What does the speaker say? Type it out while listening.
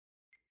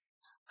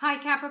Hi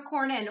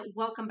Capricorn, and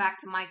welcome back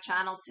to my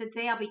channel.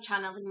 Today I'll be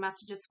channeling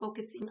messages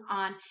focusing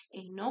on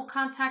a no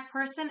contact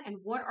person and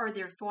what are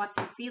their thoughts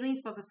and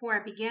feelings. But before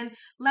I begin,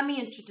 let me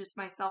introduce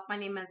myself. My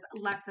name is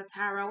Lexa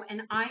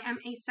and I am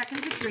a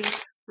second degree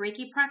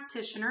Reiki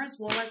practitioner as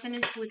well as an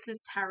intuitive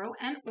tarot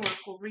and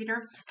oracle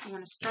reader. I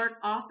want to start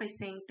off by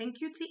saying thank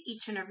you to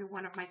each and every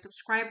one of my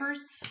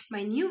subscribers,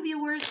 my new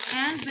viewers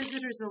and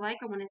visitors alike.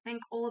 I want to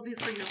thank all of you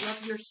for your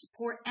love, your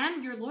support,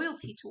 and your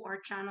loyalty to our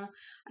channel.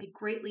 I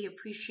greatly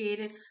appreciate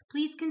it.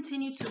 Please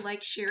continue to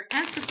like, share,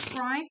 and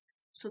subscribe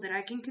so that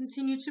I can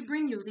continue to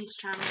bring you these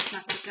channel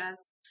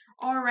messages.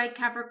 All right,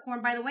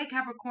 Capricorn. By the way,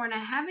 Capricorn, I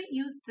haven't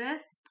used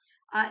this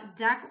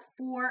deck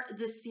for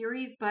this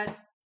series, but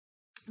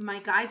my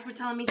guides were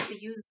telling me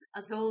to use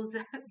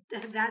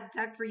that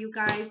deck for you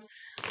guys.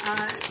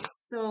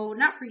 So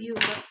not for you,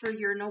 but for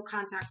your no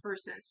contact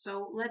person.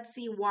 So let's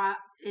see what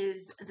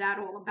is that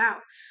all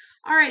about.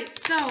 All right,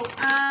 so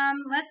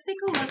let's take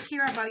a look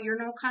here about your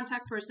no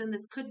contact person.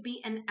 This could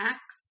be an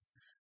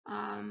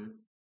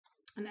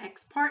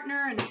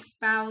ex-partner, an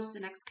ex-spouse,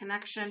 an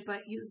ex-connection,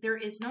 but there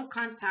is no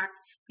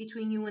contact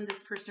between you and this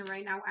person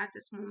right now at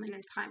this moment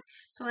in time.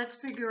 So let's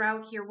figure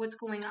out here what's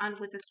going on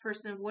with this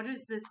person. What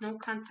is this no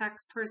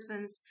contact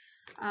person's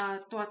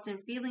thoughts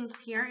and feelings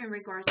here in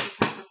regards to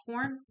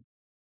Capricorn?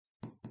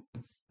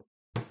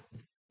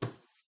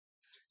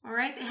 All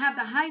right, they have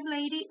the High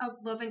Lady of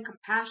Love and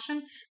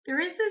Compassion. There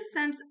is this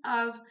sense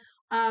of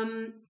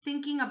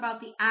thinking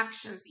about the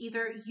actions.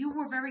 Either you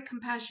were very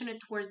compassionate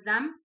towards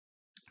them,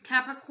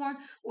 Capricorn,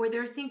 or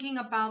they're thinking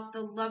about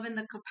the love and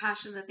the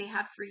compassion that they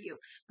had for you.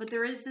 But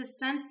there is this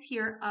sense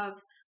here of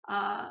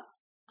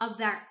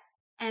that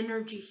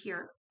energy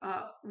here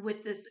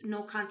with this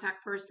no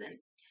contact person.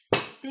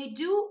 They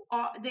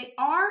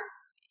are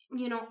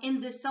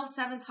in this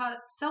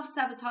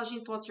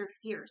self-sabotaging thoughts or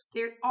fears.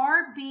 They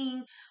are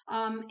being,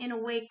 in a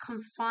way,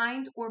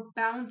 confined or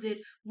bounded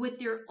with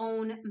their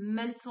own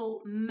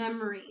mental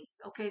memories.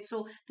 Okay,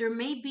 so there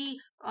may be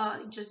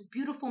just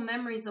beautiful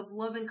memories of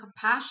love and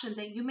compassion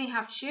that you may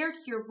have shared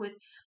here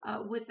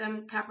with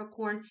them,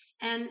 Capricorn.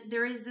 And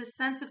there is this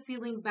sense of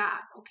feeling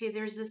bad. Okay,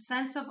 there's this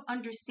sense of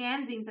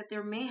understanding that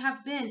there may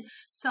have been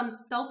some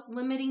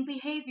self-limiting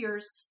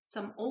behaviors,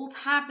 some old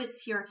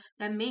habits here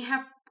that may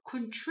have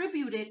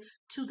contributed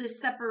to this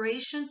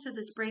separation, to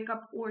this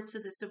breakup, or to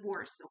this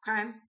divorce.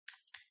 Okay,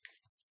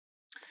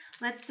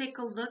 let's take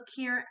a look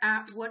here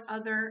at what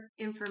other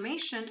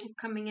information is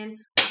coming in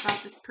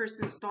about this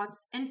person's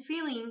thoughts and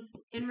feelings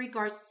in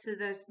regards to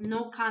this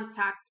no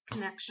contact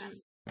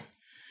connection.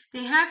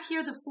 They have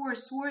here the Four of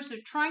Swords. They're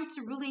trying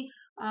to really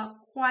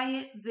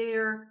quiet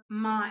their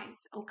mind,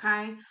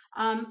 okay?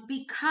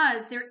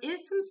 Because there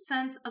is some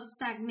sense of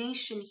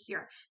stagnation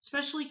here,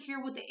 especially here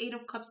with the Eight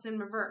of Cups in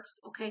reverse,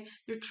 okay?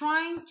 They're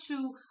trying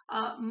to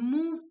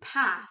move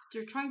past.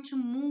 They're trying to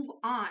move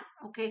on,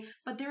 okay?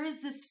 But there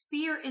is this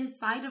fear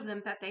inside of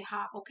them that they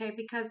have, okay?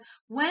 Because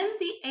when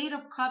the Eight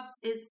of Cups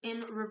is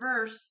in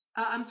reverse,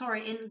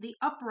 in the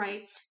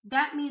upright,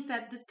 that means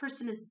that this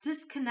person is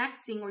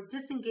disconnecting or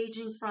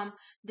disengaging from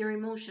their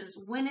emotions.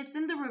 When it's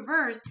in the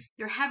reverse,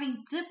 they're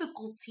having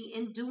difficulty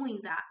in doing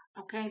that.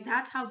 Okay,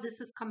 that's how this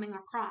is coming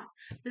across.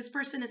 This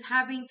person is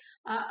having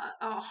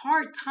a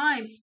hard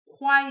time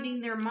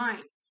quieting their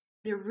mind.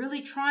 They're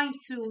really trying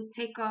to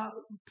take a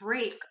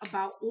break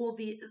about all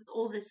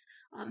this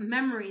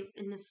memories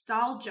and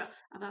nostalgia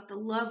about the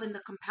love and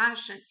the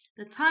compassion,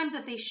 the time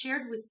that they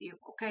shared with you.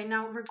 Okay,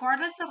 now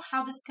regardless of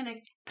how this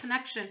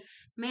connection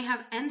may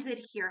have ended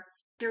here,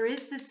 there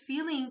is this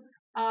feeling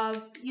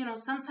of,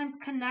 sometimes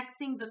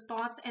connecting the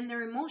thoughts and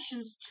their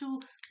emotions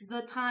to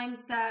the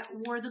times that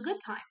were the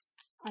good times.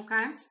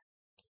 Okay,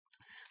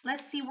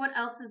 let's see what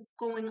else is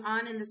going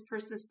on in this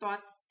person's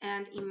thoughts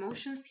and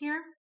emotions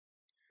here.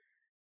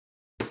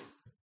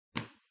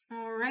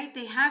 All right,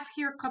 they have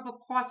here a cup of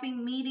coffee,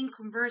 meeting,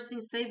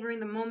 conversing, savoring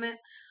the moment,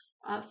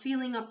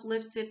 feeling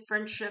uplifted,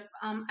 friendship.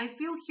 I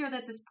feel here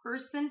that this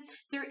person,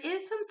 there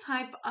is some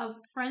type of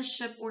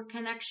friendship or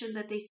connection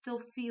that they still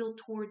feel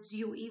towards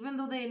you, even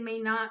though they may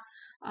not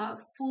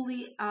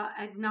fully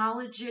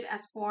acknowledge it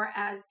as far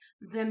as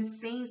them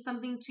saying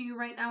something to you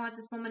right now at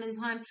this moment in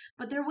time.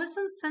 But there was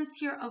some sense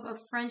here of a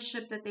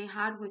friendship that they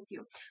had with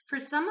you. For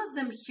some of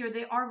them here,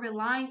 they are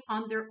relying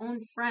on their own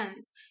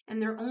friends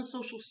and their own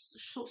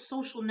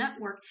social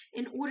network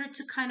in order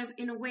to kind of,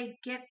 in a way,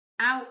 get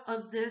out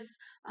of this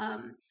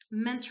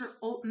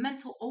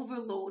mental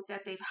overload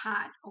that they've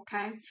had,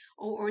 okay,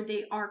 or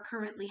they are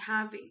currently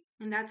having.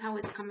 And that's how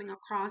it's coming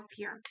across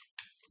here.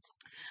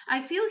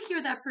 I feel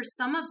here that for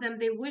some of them,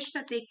 they wish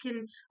that they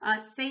can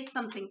say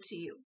something to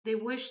you. They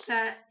wish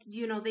that,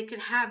 they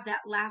could have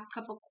that last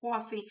cup of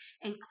coffee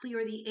and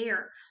clear the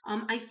air.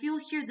 I feel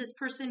here this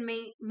person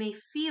may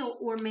feel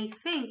or may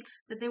think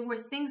that there were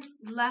things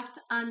left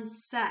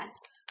unsaid.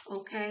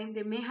 Okay,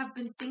 there may have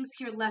been things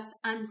here left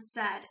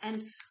unsaid,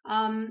 and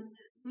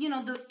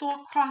the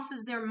thought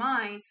crosses their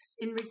mind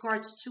in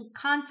regards to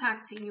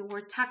contacting you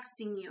or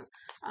texting you.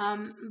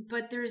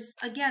 But there's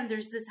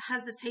this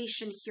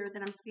hesitation here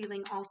that I'm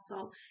feeling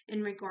also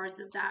in regards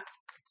of that.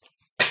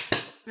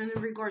 And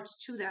in regards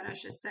to that, I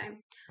should say.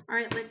 All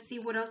right, let's see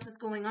what else is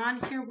going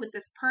on here with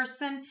this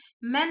person.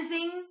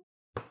 Mending.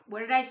 What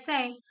did I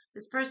say?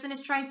 This person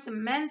is trying to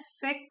mend,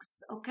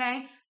 fix,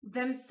 okay,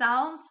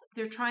 themselves.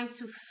 They're trying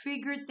to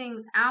figure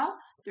things out.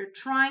 They're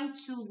trying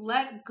to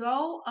let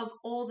go of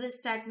all this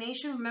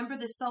stagnation. Remember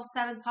the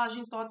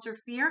self-sabotaging thoughts or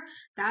fear?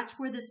 That's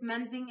where this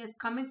mending is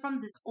coming from,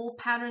 this old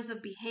patterns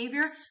of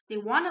behavior. They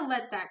want to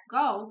let that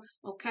go,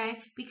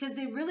 okay, because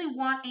they really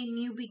want a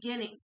new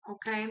beginning,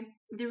 okay?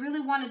 They really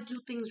want to do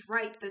things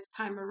right this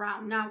time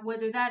around. Now,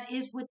 whether that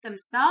is with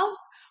themselves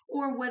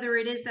or whether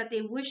it is that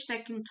they wish they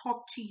can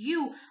talk to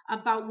you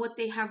about what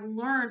they have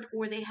learned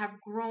or they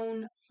have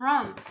grown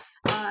from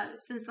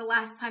since the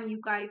last time you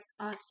guys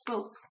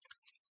spoke.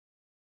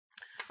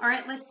 All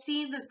right, let's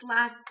see this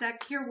last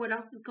deck here. What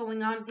else is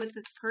going on with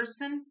this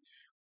person?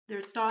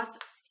 Their thoughts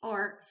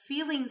or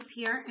feelings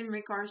here in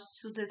regards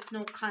to this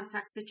no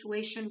contact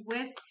situation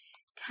with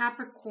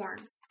Capricorn.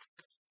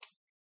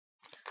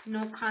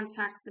 No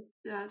contact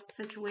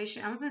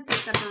situation. I was going to say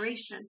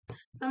separation.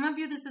 Some of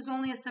you, this is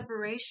only a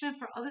separation.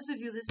 For others of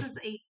you, this is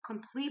a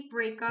complete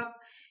breakup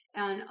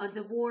and a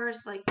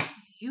divorce. Like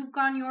you've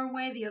gone your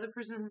way, the other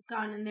person has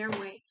gone in their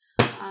way.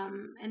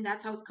 And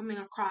that's how it's coming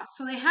across.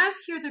 So they have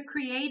here the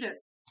creative,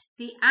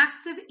 the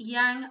active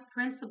yang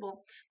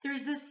principle.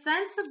 There's this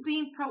sense of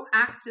being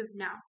proactive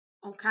now,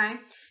 okay?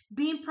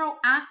 Being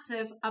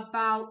proactive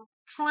about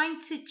trying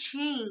to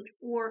change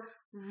or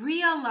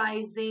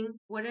realizing,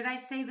 what did I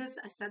say this?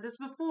 I said this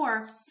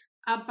before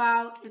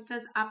about, it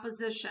says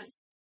opposition,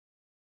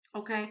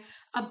 okay?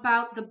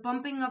 About the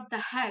bumping of the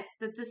heads,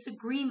 the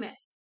disagreement,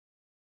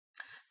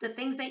 the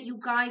things that you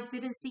guys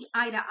didn't see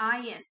eye to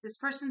eye in. This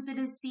person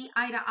didn't see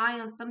eye to eye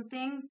on some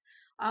things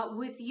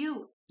with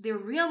you. They're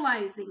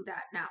realizing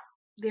that now.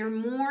 They're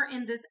more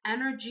in this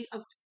energy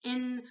of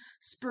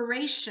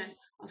inspiration,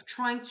 of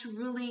trying to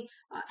really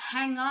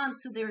hang on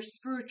to their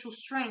spiritual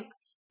strength,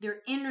 their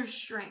inner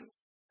strength.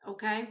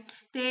 Okay,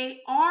 they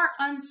are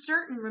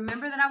uncertain.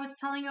 Remember that I was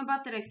telling you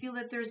about that. I feel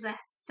that there's a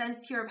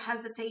sense here of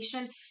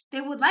hesitation.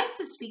 They would like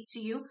to speak to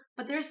you,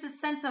 but there's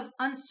this sense of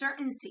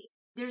uncertainty.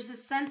 There's a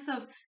sense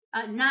of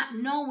not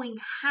knowing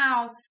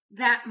how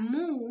that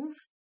move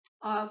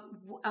of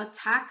a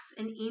text,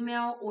 an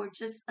email, or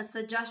just a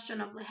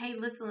suggestion of, hey,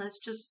 listen, let's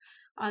just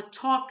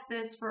talk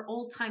this for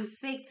old time's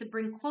sake to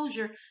bring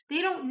closure.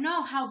 They don't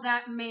know how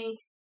that may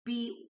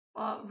be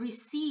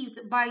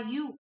received by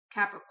you,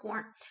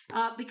 Capricorn,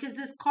 because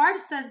this card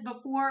says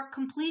before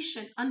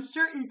completion,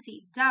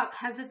 uncertainty, doubt,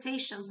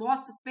 hesitation,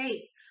 loss of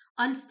faith,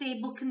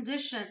 unstable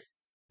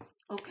conditions.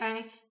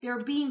 Okay, they're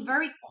being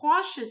very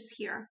cautious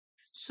here.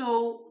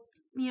 So,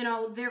 you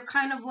know, they're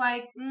kind of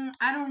like,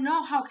 I don't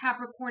know how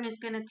Capricorn is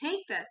going to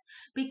take this,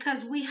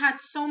 because we had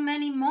so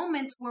many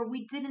moments where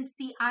we didn't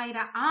see eye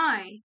to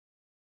eye,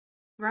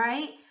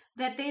 right?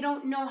 That they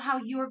don't know how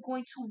you're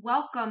going to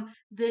welcome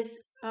this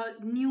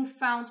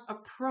newfound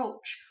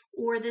approach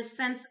or this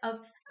sense of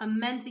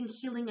amending,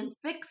 healing, and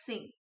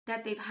fixing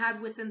that they've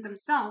had within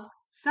themselves.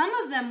 Some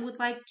of them would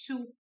like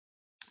to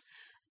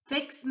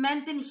fix,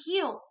 mend, and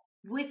heal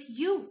with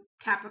you,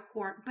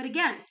 Capricorn. But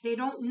again, they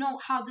don't know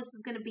how this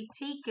is going to be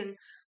taken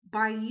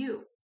by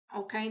you.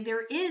 Okay,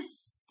 there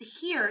is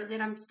here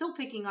that I'm still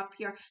picking up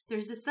here.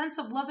 There's a sense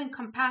of love and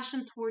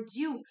compassion towards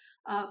you,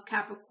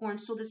 Capricorn.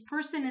 So this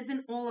person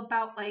isn't all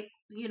about, like,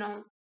 you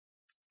know,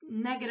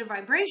 negative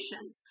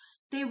vibrations.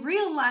 They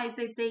realize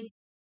that they,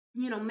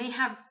 you know, may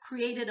have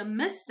created a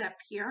misstep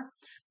here,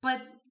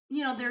 but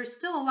you know, there's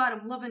still a lot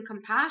of love and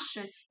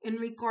compassion in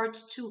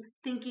regards to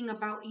thinking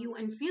about you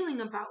and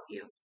feeling about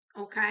you.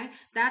 Okay,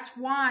 that's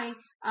why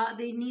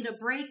they need a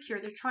break here.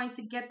 They're trying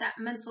to get that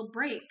mental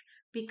break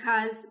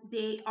because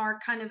they are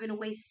kind of in a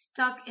way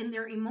stuck in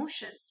their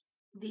emotions.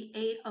 The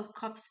Eight of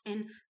Cups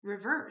in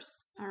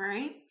reverse. All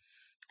right.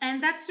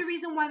 And that's the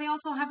reason why they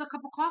also have a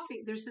cup of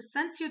coffee. There's a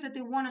sense here that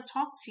they want to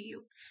talk to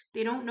you.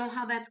 They don't know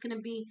how that's going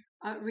to be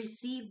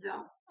received,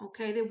 though.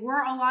 Okay, there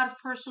were a lot of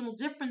personal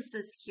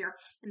differences here,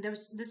 and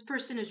this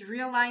person is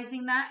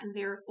realizing that, and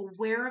they're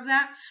aware of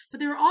that.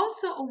 But they're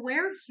also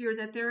aware here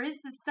that there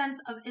is this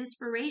sense of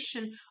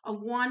inspiration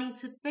of wanting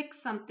to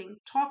fix something,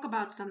 talk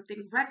about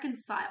something,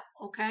 reconcile.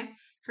 Okay,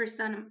 for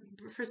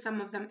some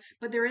of them,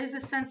 but there is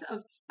a sense of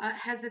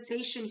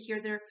hesitation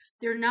here.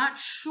 They're not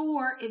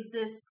sure if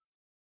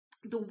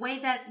the way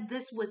that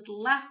this was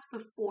left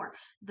before,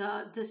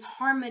 the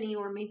disharmony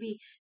or maybe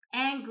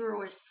anger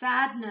or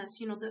sadness,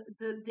 you know,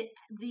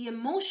 the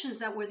emotions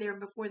that were there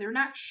before, they're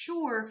not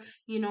sure,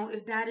 you know,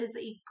 if that is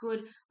a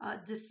good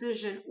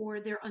decision, or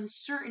they're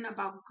uncertain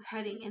about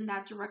heading in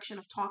that direction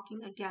of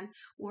talking again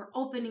or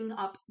opening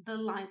up the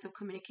lines of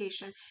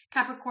communication.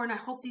 Capricorn, I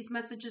hope these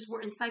messages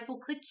were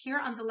insightful. Click here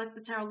on the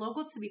Lexa Tarot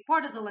logo to be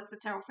part of the Lexa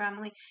Tarot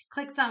family.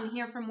 Click down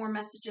here for more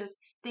messages.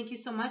 Thank you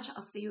so much.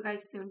 I'll see you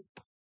guys soon.